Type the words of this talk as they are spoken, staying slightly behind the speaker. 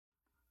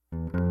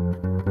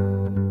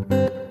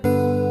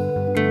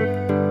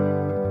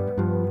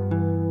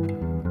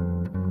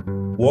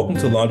Welcome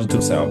to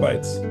Longitude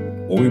Soundbites,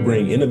 where we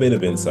bring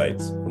innovative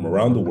insights from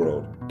around the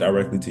world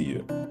directly to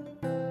you.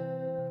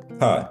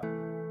 Hi,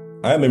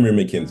 I am Emery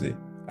McKenzie.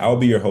 I will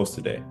be your host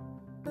today.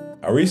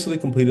 I recently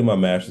completed my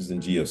master's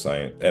in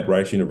geoscience at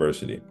Rice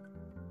University,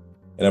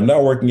 and I'm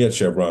now working at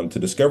Chevron to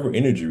discover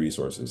energy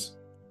resources.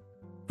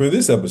 For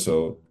this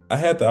episode, I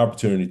had the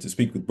opportunity to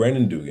speak with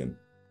Brandon Dugan,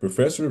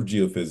 professor of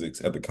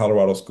geophysics at the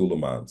Colorado School of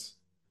Mines.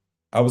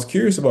 I was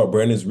curious about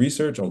Brandon's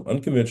research on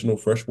unconventional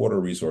freshwater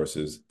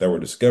resources that were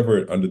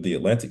discovered under the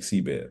Atlantic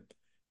seabed,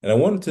 and I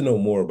wanted to know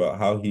more about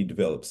how he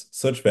develops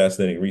such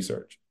fascinating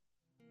research.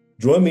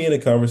 Join me in a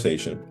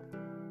conversation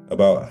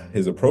about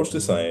his approach to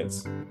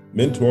science,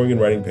 mentoring and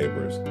writing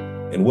papers,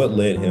 and what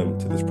led him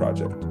to this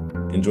project.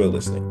 Enjoy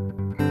listening.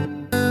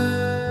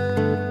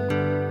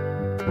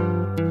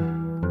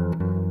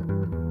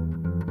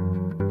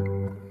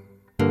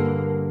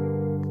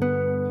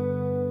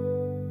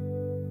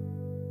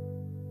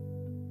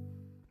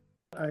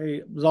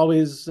 I was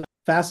always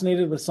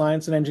fascinated with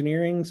science and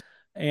engineering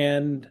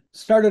and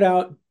started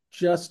out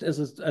just as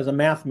a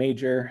math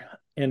major.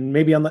 And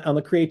maybe on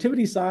the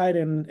creativity side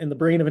and in the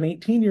brain of an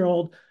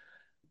 18-year-old,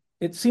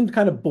 it seemed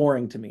kind of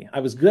boring to me. I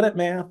was good at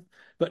math,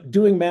 but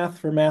doing math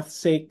for math's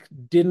sake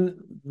didn't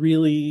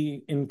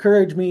really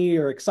encourage me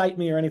or excite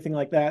me or anything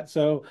like that.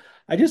 So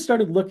I just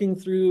started looking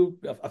through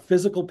a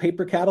physical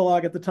paper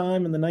catalog at the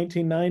time in the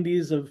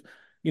 1990s of,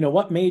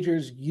 what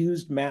majors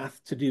used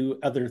math to do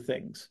other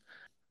things.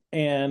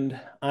 And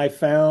I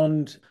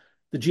found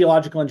the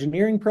geological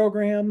engineering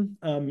program,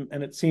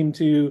 and it seemed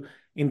to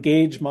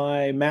engage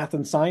my math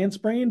and science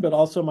brain, but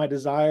also my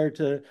desire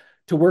to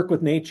work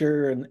with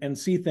nature and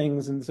see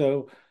things. And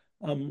so,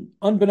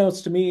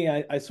 unbeknownst to me,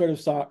 I sort of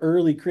saw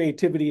early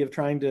creativity of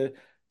trying to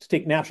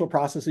take natural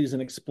processes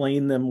and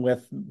explain them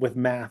with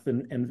math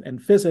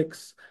and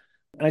physics.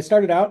 And I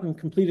started out and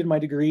completed my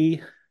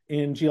degree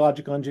in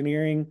geological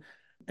engineering.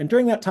 And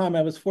during that time,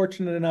 I was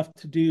fortunate enough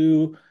to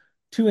do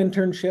 2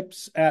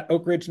 internships at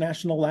Oak Ridge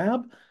National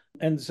Lab.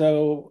 And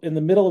so, in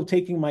the middle of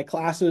taking my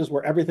classes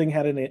where everything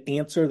had an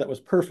answer that was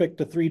perfect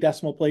to 3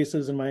 decimal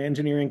places in my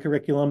engineering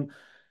curriculum,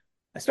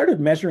 I started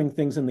measuring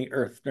things in the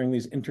earth during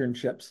these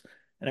internships.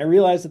 And I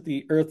realized that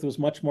the earth was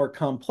much more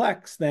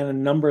complex than a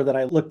number that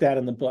I looked at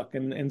in the book.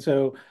 And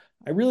so,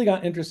 I really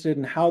got interested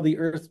in how the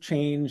earth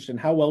changed and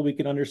how well we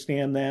could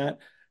understand that.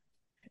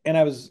 And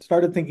I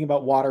started thinking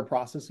about water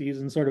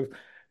processes and sort of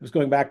it was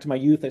going back to my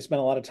youth. I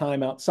spent a lot of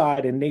time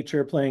outside in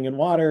nature playing in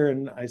water,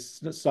 and I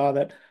saw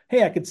that,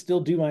 hey, I could still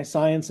do my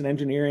science and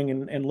engineering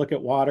and look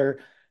at water.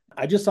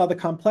 I just saw the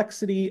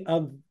complexity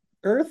of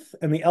Earth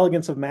and the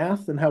elegance of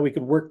math and how we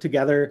could work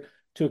together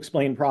to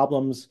explain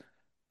problems.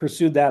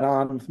 Pursued that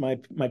on with my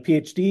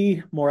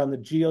PhD, more on the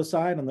geo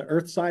side, on the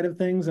Earth side of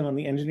things, and on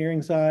the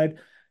engineering side,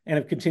 and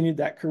have continued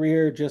that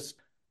career just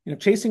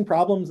chasing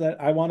problems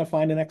that I want to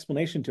find an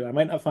explanation to. I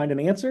might not find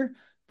an answer,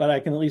 but I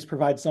can at least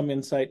provide some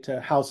insight to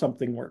how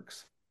something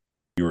works.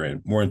 You were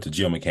more into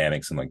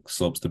geomechanics and like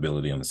slope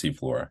stability on the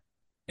seafloor,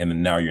 and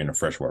then now you're into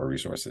freshwater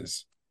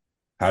resources.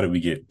 How did we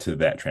get to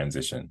that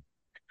transition?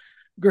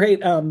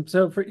 Great.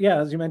 So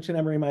as you mentioned,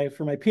 Emery,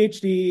 for my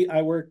PhD,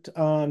 I worked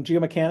on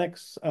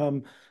geomechanics.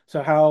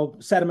 So how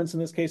sediments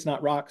in this case,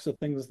 not rocks, so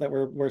things that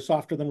were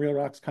softer than real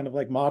rocks, kind of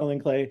like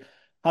modeling clay,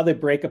 how they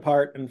break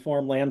apart and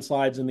form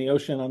landslides in the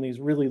ocean on these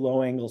really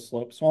low angle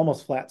slopes, so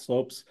almost flat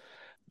slopes.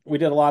 We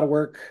did a lot of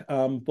work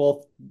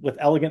both with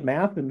elegant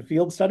math and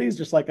field studies,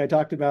 just like I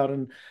talked about,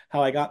 and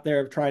how I got there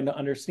of trying to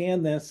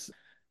understand this.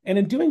 And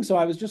in doing so,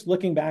 I was just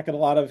looking back at a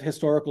lot of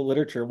historical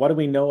literature. What do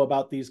we know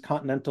about these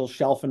continental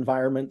shelf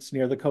environments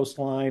near the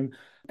coastline?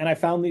 And I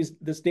found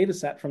this data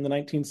set from the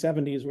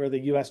 1970s where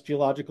the US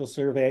Geological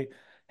Survey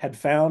had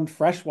found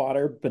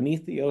freshwater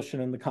beneath the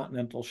ocean in the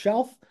continental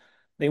shelf.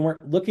 They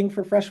weren't looking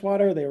for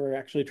freshwater. They were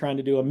actually trying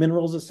to do a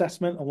minerals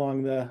assessment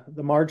along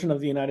the margin of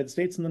the United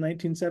States in the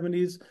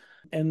 1970s.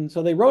 And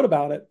so they wrote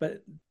about it,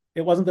 but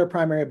it wasn't their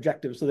primary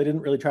objective. So they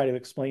didn't really try to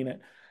explain it.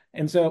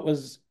 And so it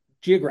was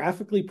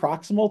geographically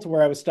proximal to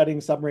where I was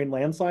studying submarine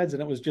landslides.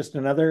 And it was just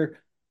another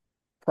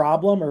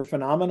problem or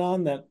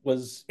phenomenon that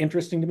was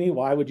interesting to me.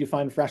 Why would you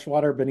find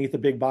freshwater beneath a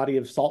big body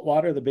of salt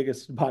water, the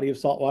biggest body of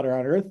salt water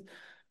on Earth?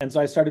 And so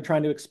I started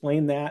trying to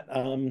explain that.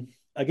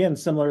 Again,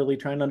 similarly,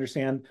 trying to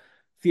understand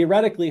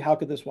theoretically, how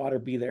could this water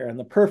be there? In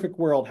the perfect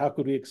world, how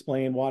could we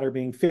explain water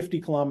being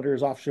 50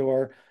 kilometers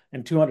offshore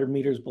and 200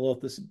 meters below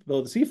the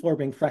seafloor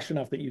being fresh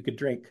enough that you could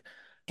drink?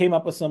 Came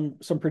up with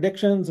some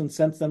predictions, and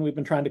since then we've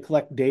been trying to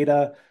collect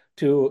data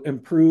to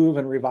improve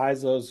and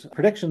revise those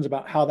predictions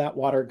about how that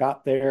water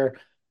got there,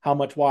 how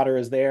much water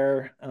is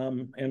there,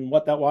 and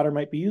what that water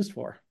might be used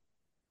for.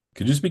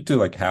 Could you speak to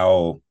like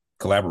how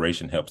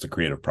collaboration helps the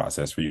creative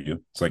process for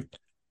you? It's like,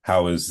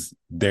 how is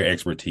their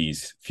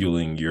expertise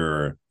fueling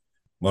your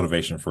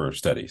motivation for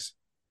studies?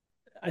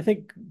 I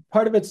think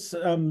part of it's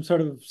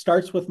sort of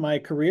starts with my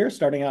career,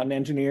 starting out in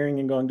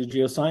engineering and going to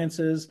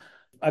geosciences.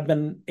 I've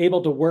been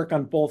able to work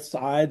on both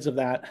sides of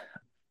that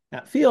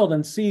field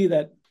and see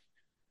that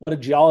what a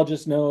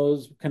geologist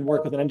knows can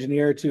work with an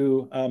engineer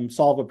to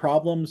solve a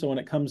problem. So when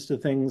it comes to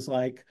things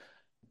like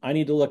I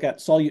need to look at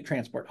solute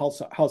transport,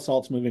 how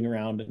salt's moving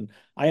around. And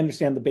I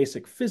understand the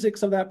basic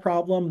physics of that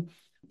problem.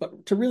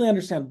 But to really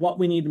understand what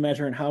we need to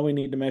measure and how we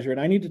need to measure it,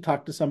 I need to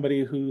talk to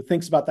somebody who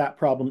thinks about that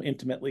problem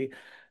intimately.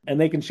 And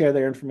they can share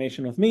their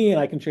information with me, and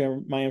I can share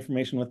my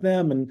information with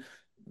them. And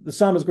the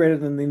sum is greater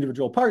than the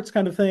individual parts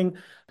kind of thing.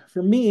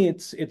 For me,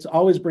 it's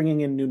always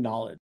bringing in new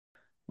knowledge.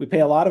 We pay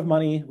a lot of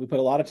money, we put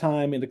a lot of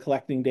time into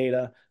collecting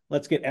data.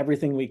 Let's get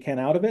everything we can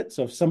out of it.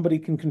 So if somebody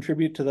can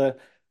contribute to the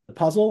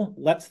puzzle,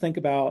 let's think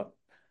about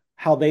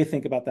how they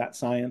think about that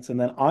science. And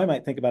then I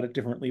might think about it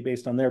differently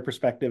based on their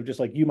perspective, just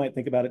like you might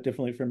think about it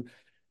differently from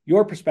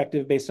your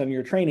perspective based on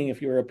your training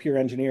if you're a pure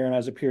engineer and I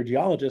was a pure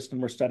geologist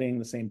and we're studying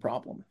the same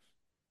problem.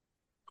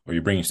 Or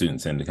you're bringing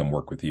students in to come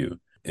work with you.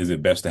 Is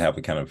it best to have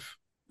a kind of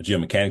a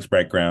geomechanics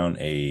background,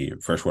 a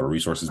freshwater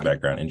resources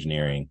background,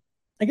 engineering?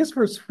 I guess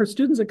for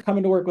students that come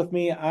into work with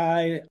me,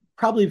 I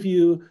probably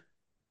view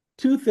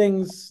two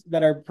things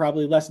that are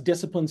probably less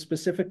discipline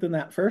specific than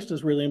that first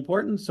is really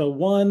important. So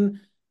one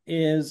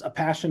is a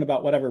passion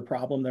about whatever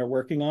problem they're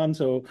working on.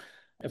 So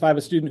if I have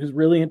a student who's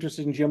really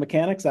interested in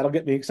geomechanics, that'll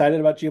get me excited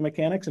about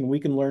geomechanics and we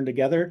can learn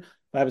together.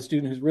 If I have a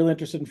student who's really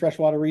interested in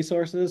freshwater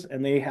resources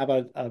and they have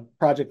a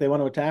project they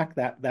want to attack,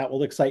 that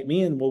will excite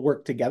me and we'll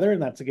work together.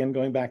 And that's again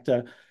going back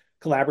to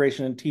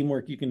collaboration and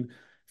teamwork. You can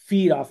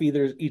feed off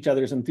each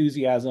other's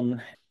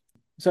enthusiasm.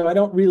 So I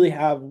don't really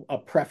have a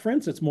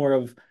preference. It's more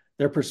of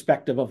their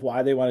perspective of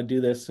why they want to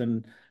do this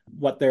and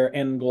what their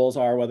end goals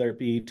are, whether it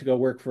be to go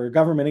work for a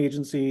government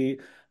agency,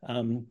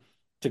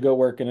 to go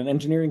work in an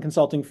engineering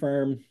consulting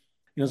firm.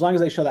 As long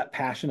as they show that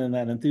passion and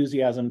that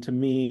enthusiasm, to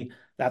me,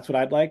 that's what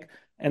I'd like.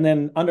 And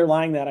then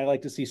underlying that, I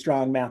like to see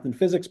strong math and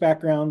physics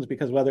backgrounds,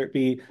 because whether it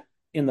be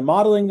in the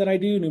modeling that I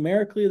do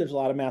numerically, there's a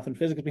lot of math and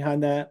physics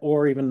behind that,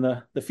 or even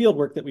the field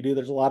work that we do,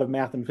 there's a lot of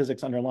math and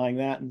physics underlying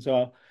that. And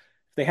so if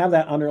they have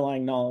that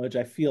underlying knowledge,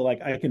 I feel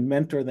like I can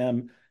mentor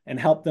them and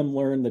help them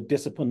learn the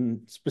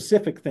discipline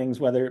specific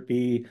things, whether it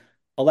be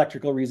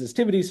electrical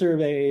resistivity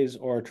surveys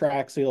or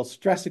triaxial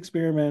stress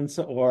experiments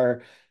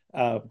or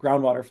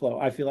groundwater flow.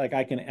 I feel like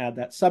I can add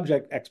that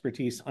subject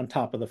expertise on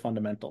top of the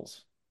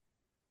fundamentals.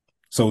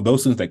 So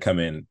those students that come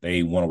in,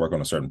 they want to work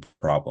on a certain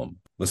problem.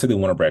 Let's say they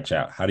want to branch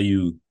out. How do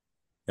you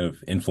kind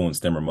of influence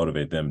them or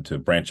motivate them to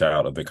branch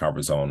out of their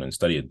comfort zone and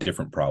study a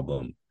different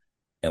problem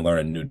and learn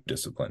a new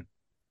discipline?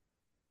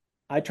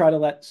 I try to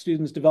let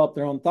students develop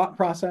their own thought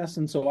process.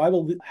 And so I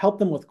will help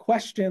them with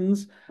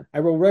questions.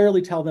 I will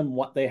rarely tell them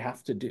what they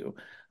have to do.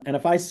 And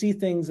if I see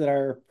things that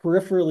are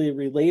peripherally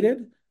related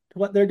to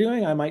what they're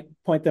doing, I might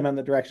point them in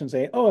the direction and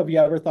say, oh, have you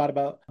ever thought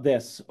about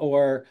this?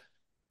 Or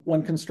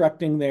when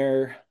constructing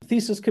their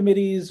thesis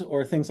committees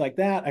or things like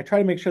that, I try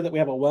to make sure that we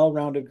have a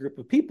well-rounded group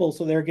of people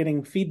so they're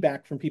getting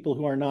feedback from people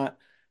who are not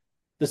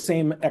the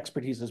same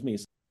expertise as me.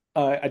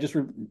 I just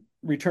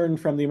returned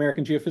from the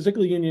American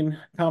Geophysical Union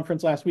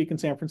conference last week in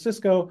San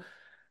Francisco.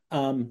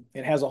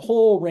 It has a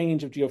whole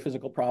range of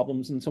geophysical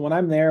problems. And so when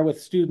I'm there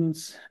with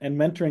students and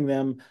mentoring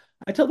them,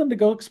 I tell them to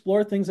go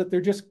explore things that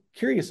they're just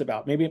curious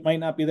about. Maybe it might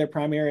not be their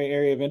primary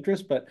area of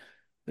interest, but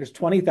there's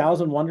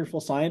 20,000 wonderful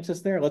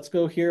scientists there. Let's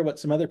go hear what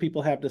some other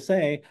people have to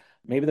say.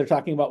 Maybe they're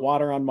talking about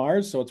water on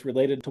Mars, so it's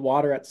related to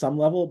water at some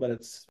level, but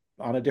it's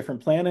on a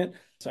different planet.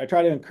 So I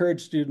try to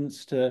encourage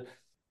students to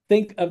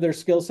think of their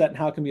skill set and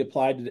how it can be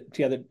applied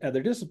to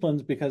other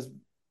disciplines, because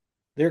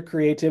their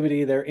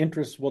creativity, their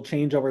interests will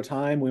change over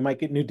time. We might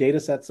get new data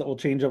sets that will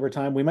change over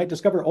time. We might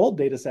discover old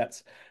data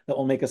sets that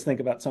will make us think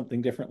about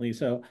something differently.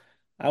 So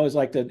I always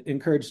like to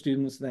encourage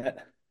students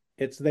that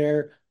it's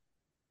their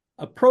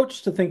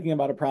approach to thinking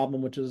about a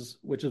problem, which is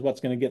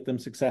what's going to get them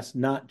success,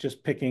 not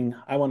just picking,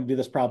 I want to do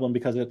this problem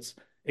because it's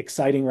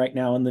exciting right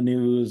now in the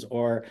news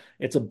or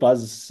it's a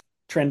buzz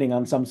trending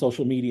on some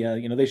social media.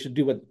 They should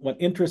do what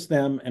interests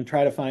them and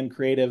try to find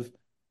creative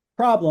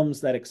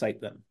problems that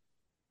excite them.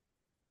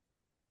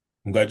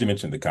 I'm glad you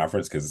mentioned the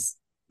conference, because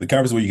the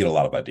conference is where you get a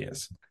lot of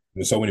ideas.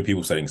 There's so many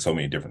people studying so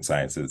many different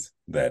sciences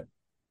that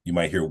you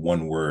might hear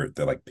one word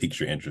that like piques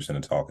your interest in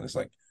a talk, and it's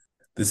like,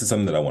 this is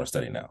something that I want to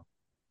study now.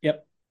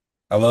 Yep.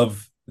 I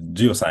love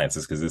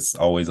geosciences because it's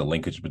always a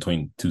linkage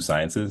between two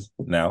sciences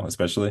now,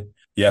 especially.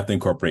 You have to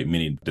incorporate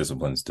many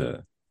disciplines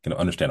to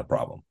understand a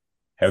problem.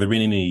 Have there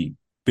been any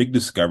big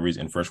discoveries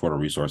in freshwater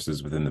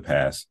resources within the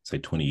past, say,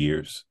 20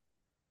 years?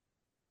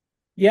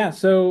 Yeah,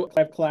 so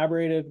I've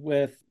collaborated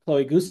with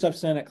Chloe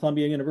Gustafson at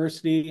Columbia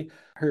University,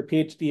 her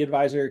PhD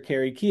advisor,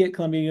 Carrie Key at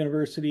Columbia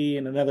University,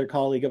 and another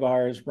colleague of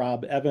ours,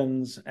 Rob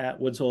Evans at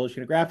Woods Hole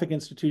Oceanographic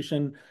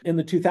Institution, in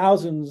the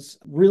 2000s,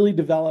 really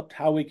developed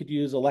how we could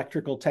use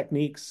electrical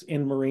techniques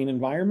in marine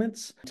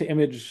environments to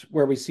image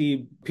where we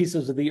see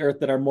pieces of the earth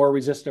that are more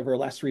resistive or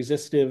less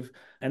resistive.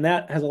 And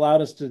that has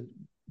allowed us to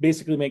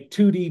basically make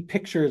 2D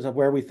pictures of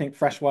where we think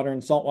freshwater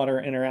and saltwater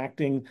are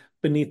interacting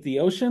beneath the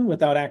ocean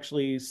without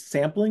actually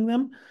sampling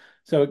them.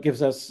 So it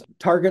gives us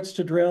targets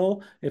to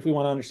drill if we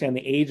want to understand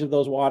the age of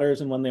those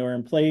waters and when they were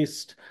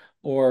emplaced,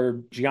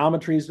 or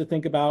geometries to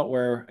think about,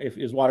 where if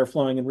is water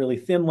flowing in really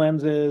thin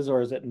lenses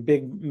or is it in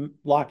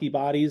big blocky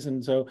bodies.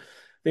 And so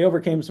they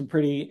overcame some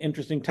pretty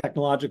interesting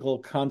technological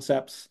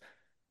concepts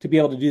to be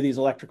able to do these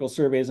electrical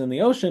surveys in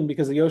the ocean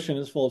because the ocean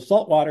is full of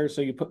salt water.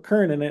 So you put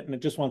current in it and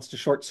it just wants to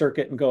short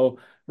circuit and go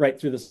right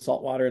through the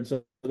salt water. And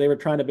so they were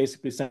trying to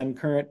basically send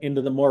current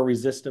into the more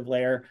resistive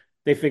layer.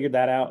 They figured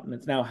that out, and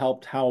it's now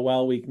helped how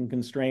well we can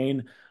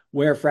constrain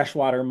where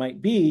freshwater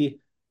might be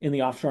in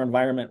the offshore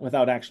environment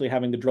without actually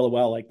having to drill a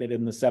well like they did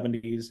in the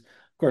 70s.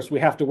 Of course,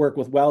 we have to work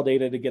with well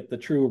data to get the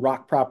true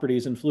rock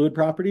properties and fluid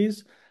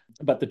properties,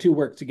 but the two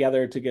work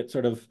together to get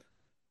sort of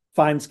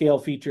fine scale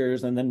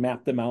features and then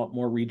map them out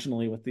more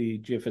regionally with the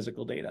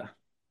geophysical data.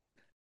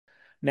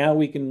 Now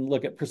we can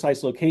look at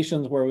precise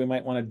locations where we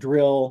might want to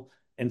drill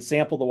and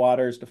sample the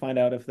waters to find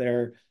out if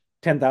they're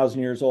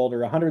 10,000 years old or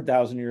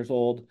 100,000 years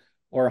old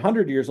or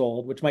 100 years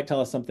old, which might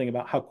tell us something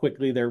about how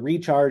quickly they're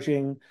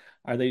recharging.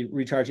 Are they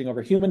recharging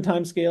over human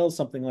timescales,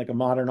 something like a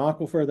modern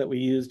aquifer that we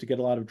use to get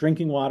a lot of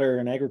drinking water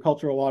and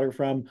agricultural water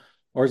from?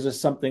 Or is this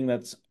something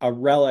that's a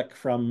relic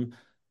from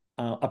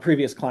a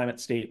previous climate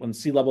state when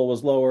sea level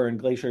was lower and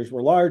glaciers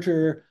were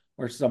larger,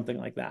 or something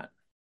like that?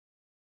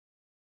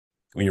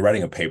 When you're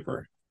writing a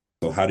paper,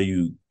 so how do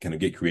you kind of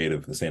get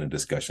creative, let's say in a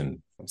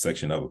discussion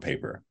section of a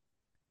paper?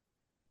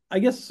 I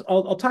guess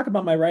I'll talk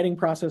about my writing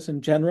process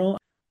in general.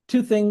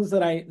 Two things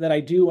that I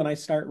do when I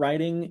start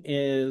writing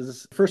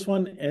is, first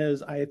one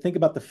is I think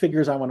about the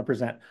figures I want to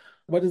present.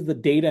 What is the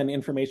data and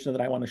information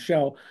that I want to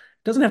show?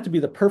 It doesn't have to be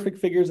the perfect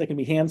figures. They can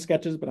be hand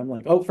sketches, but I'm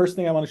like, oh, first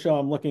thing I want to show,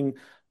 I'm looking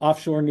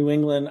offshore New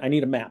England. I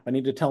need a map. I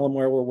need to tell them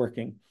where we're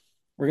working.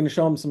 We're going to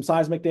show them some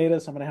seismic data,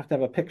 so I'm going to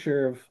have a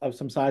picture of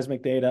some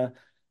seismic data.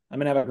 I'm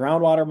going to have a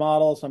groundwater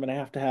model, so I'm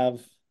going to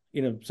have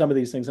some of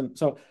these things. And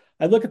so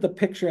I look at the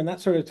picture, and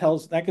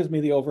that gives me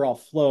the overall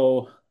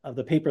flow of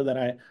the paper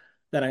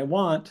that I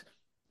want.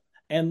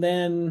 And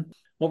then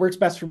what works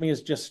best for me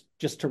is just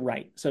to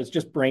write. So it's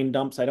just brain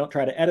dumps. I don't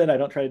try to edit. I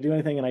don't try to do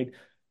anything. And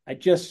I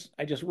just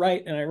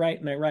write and I write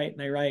and I write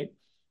and I write.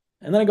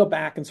 And then I go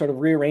back and sort of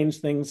rearrange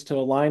things to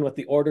align with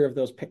the order of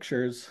those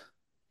pictures.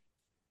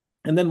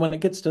 And then when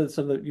it gets to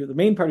sort of the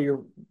main part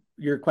of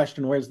your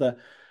question, where's the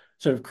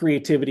sort of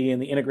creativity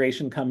and the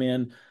integration come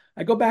in,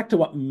 I go back to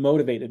what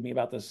motivated me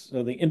about this.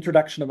 So the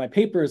introduction of my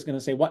paper is going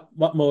to say what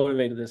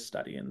motivated this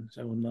study. And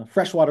so in the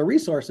freshwater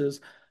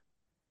resources,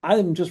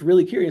 I'm just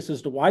really curious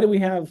as to why do we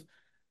have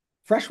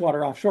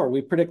freshwater offshore?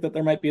 We predict that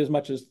there might be as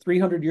much as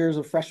 300 years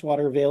of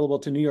freshwater available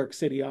to New York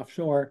City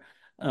offshore,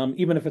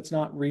 even if it's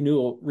not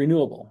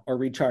renewable or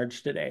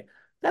recharged today.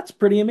 That's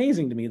pretty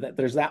amazing to me that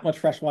there's that much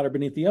freshwater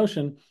beneath the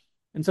ocean.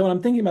 And so when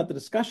I'm thinking about the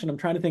discussion, I'm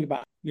trying to think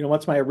about,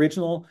 what's my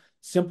original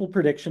simple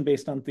prediction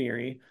based on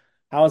theory?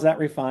 How is that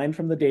refined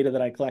from the data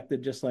that I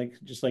collected, just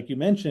like you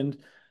mentioned?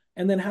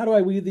 And then how do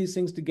I weave these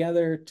things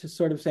together to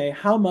sort of say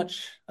how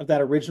much of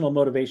that original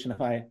motivation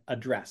have I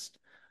addressed?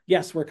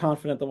 Yes, we're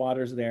confident the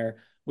water's there.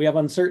 We have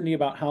uncertainty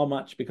about how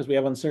much because we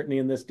have uncertainty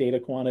in this data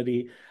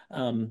quantity.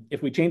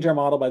 If we change our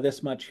model by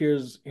this much,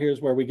 here's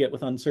where we get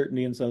with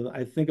uncertainty. And so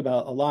I think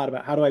about a lot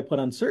about how do I put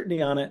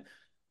uncertainty on it?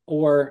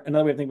 Or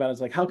another way to think about it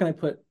is like, how can I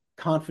put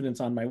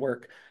confidence on my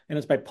work? And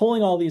it's by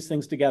pulling all these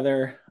things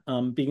together,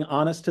 being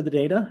honest to the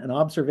data. An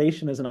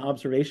observation is an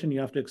observation.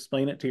 You have to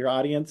explain it to your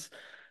audience,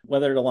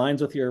 whether it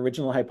aligns with your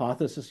original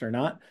hypothesis or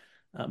not.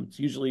 It's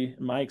usually,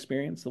 in my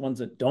experience, the ones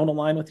that don't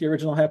align with the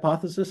original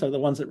hypothesis are the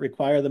ones that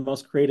require the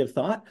most creative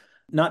thought,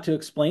 not to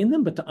explain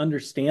them, but to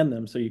understand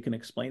them so you can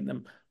explain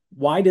them.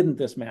 Why didn't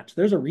this match?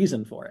 There's a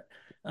reason for it.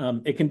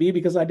 It can be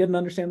because I didn't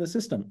understand the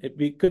system.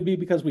 Could be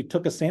because we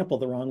took a sample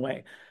the wrong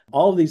way.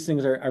 All of these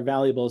things are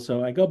valuable.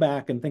 So I go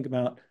back and think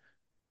about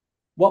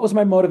what was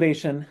my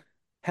motivation?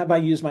 Have I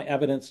used my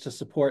evidence to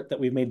support that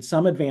we've made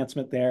some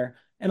advancement there?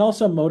 And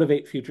also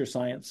motivate future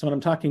science. So when I'm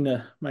talking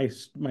to my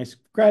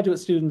graduate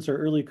students or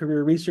early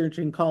career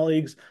researching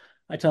colleagues,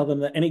 I tell them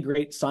that any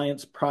great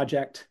science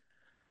project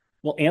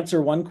will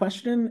answer one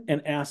question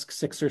and ask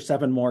 6 or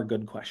 7 more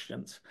good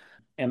questions.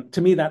 And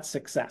to me, that's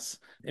success.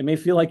 It may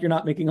feel like you're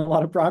not making a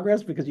lot of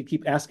progress because you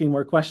keep asking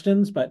more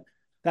questions, but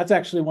that's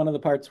actually one of the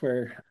parts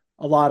where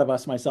a lot of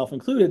us, myself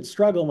included,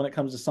 struggle when it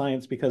comes to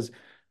science because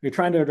you're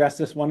trying to address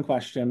this one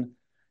question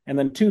and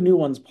then 2 new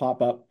ones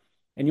pop up.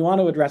 And you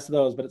want to address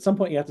those, but at some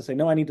point you have to say,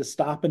 no, I need to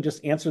stop and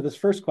just answer this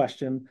first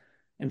question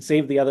and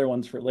save the other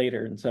ones for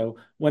later. And so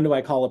when do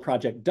I call a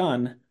project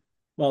done?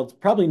 Well, it's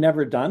probably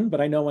never done,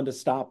 but I know when to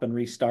stop and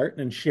restart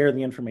and share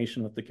the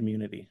information with the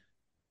community.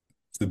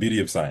 It's the beauty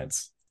of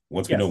science.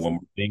 Once we know one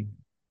more thing,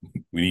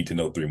 we need to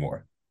know 3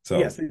 more. So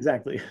yes,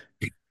 exactly.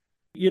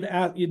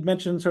 You'd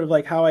mentioned sort of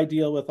like how I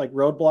deal with like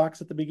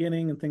roadblocks at the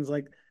beginning and things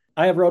like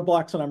I have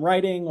roadblocks when I'm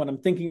writing, when I'm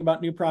thinking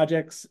about new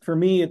projects. For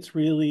me, it's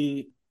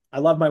really I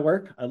love my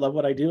work. I love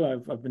what I do.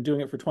 I've been doing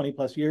it for 20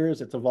 plus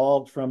years. It's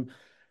evolved from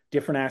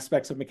different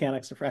aspects of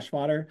mechanics to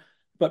freshwater,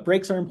 but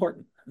breaks are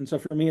important. And so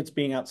for me, it's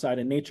being outside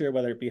in nature,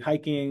 whether it be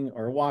hiking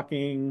or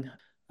walking.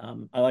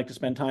 I like to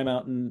spend time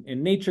out in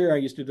nature. I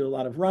used to do a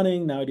lot of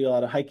running. Now I do a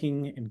lot of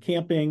hiking and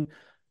camping.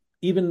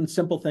 Even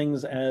simple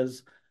things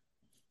as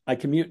I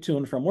commute to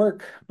and from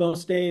work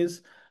most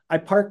days. I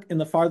park in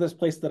the farthest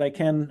place that I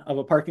can of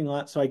a parking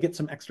lot, so I get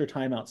some extra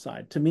time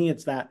outside. To me,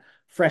 it's that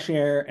fresh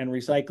air and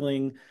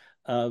recycling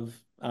of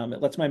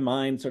It lets my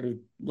mind sort of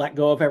let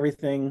go of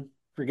everything,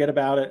 forget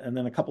about it, and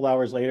then a couple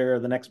hours later or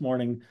the next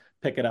morning,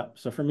 pick it up.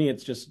 So for me,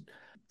 it's just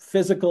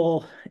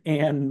physical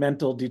and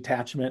mental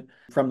detachment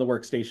from the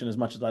workstation as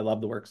much as I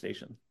love the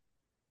workstation.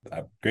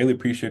 I greatly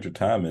appreciate your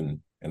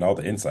time and all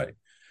the insight.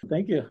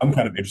 Thank you. I'm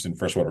kind of interested in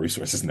freshwater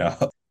resources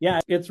now. Yeah,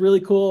 it's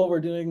really cool.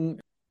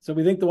 So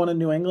we think the one in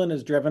New England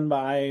is driven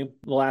by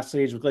the last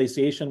stage of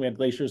glaciation. We had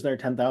glaciers there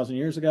 10,000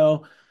 years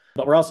ago,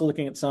 but we're also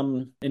looking at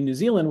some in New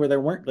Zealand where there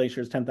weren't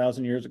glaciers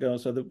 10,000 years ago.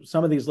 So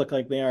some of these look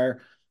like they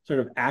are sort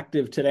of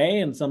active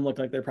today, and some look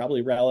like they're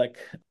probably relic.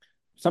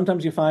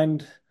 Sometimes you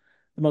find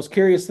the most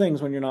curious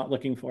things when you're not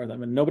looking for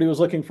them, and nobody was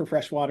looking for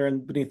fresh water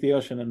beneath the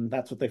ocean, and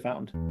that's what they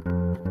found.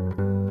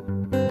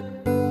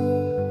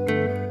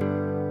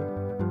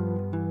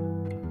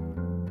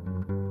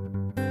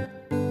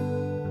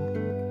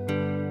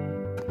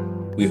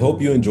 We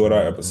hope you enjoyed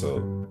our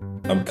episode.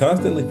 I'm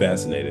constantly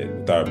fascinated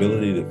with our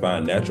ability to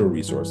find natural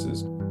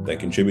resources that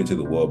contribute to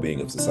the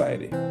well-being of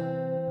society.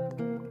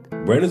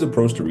 Brandon's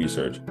approach to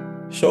research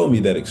showed me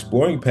that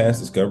exploring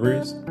past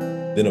discoveries,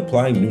 then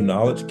applying new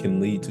knowledge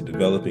can lead to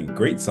developing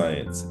great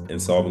science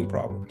and solving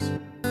problems.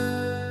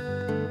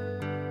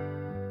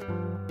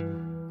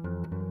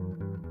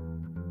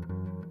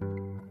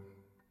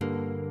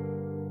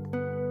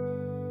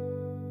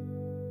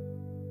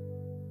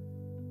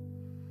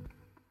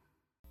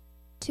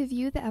 To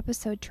view the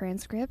episode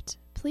transcript,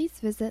 please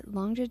visit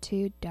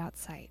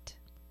longitude.site.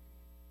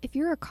 If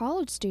you're a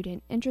college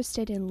student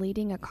interested in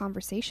leading a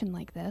conversation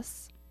like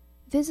this,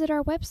 visit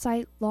our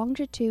website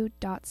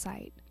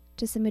longitude.site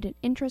to submit an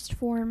interest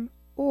form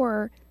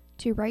or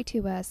to write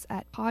to us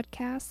at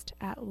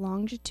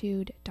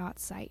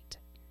podcast@longitude.site.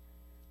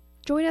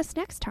 Join us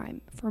next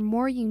time for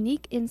more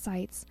unique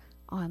insights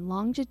on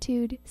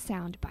Longitude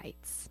Sound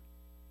Bites.